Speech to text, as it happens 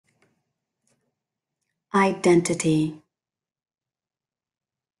Identity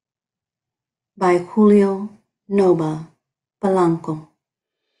by Julio Noboa Polanco.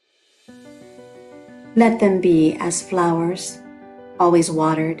 Let them be as flowers, always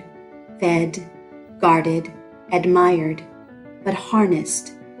watered, fed, guarded, admired, but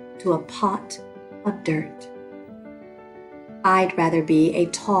harnessed to a pot of dirt. I'd rather be a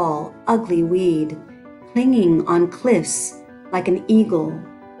tall, ugly weed, clinging on cliffs like an eagle,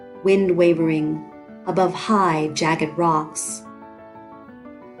 wind wavering above high, jagged rocks.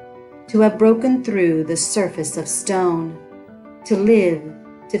 To have broken through the surface of stone, to live,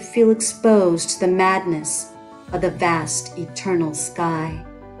 to feel exposed to the madness of the vast, eternal sky.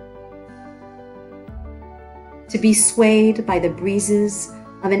 To be swayed by the breezes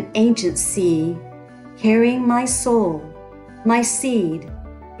of an ancient sea, carrying my soul, my seed,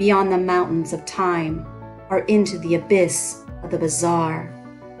 beyond the mountains of time or into the abyss of the bizarre.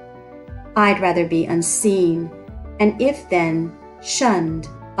 I'd rather be unseen, and if then shunned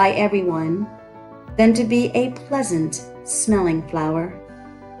by everyone, than to be a pleasant smelling flower.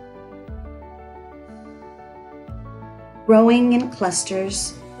 Growing in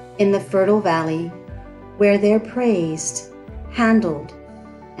clusters in the fertile valley, where they're praised, handled,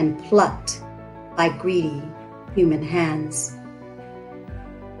 and plucked by greedy human hands.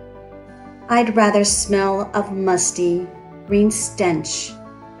 I'd rather smell of musty, green stench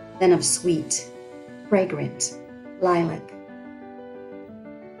than of sweet, fragrant lilac.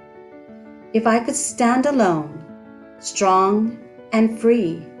 If I could stand alone, strong and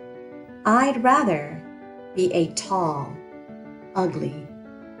free, I'd rather be a tall, ugly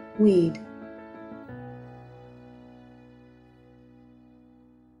weed.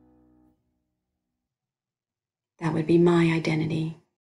 That would be my identity.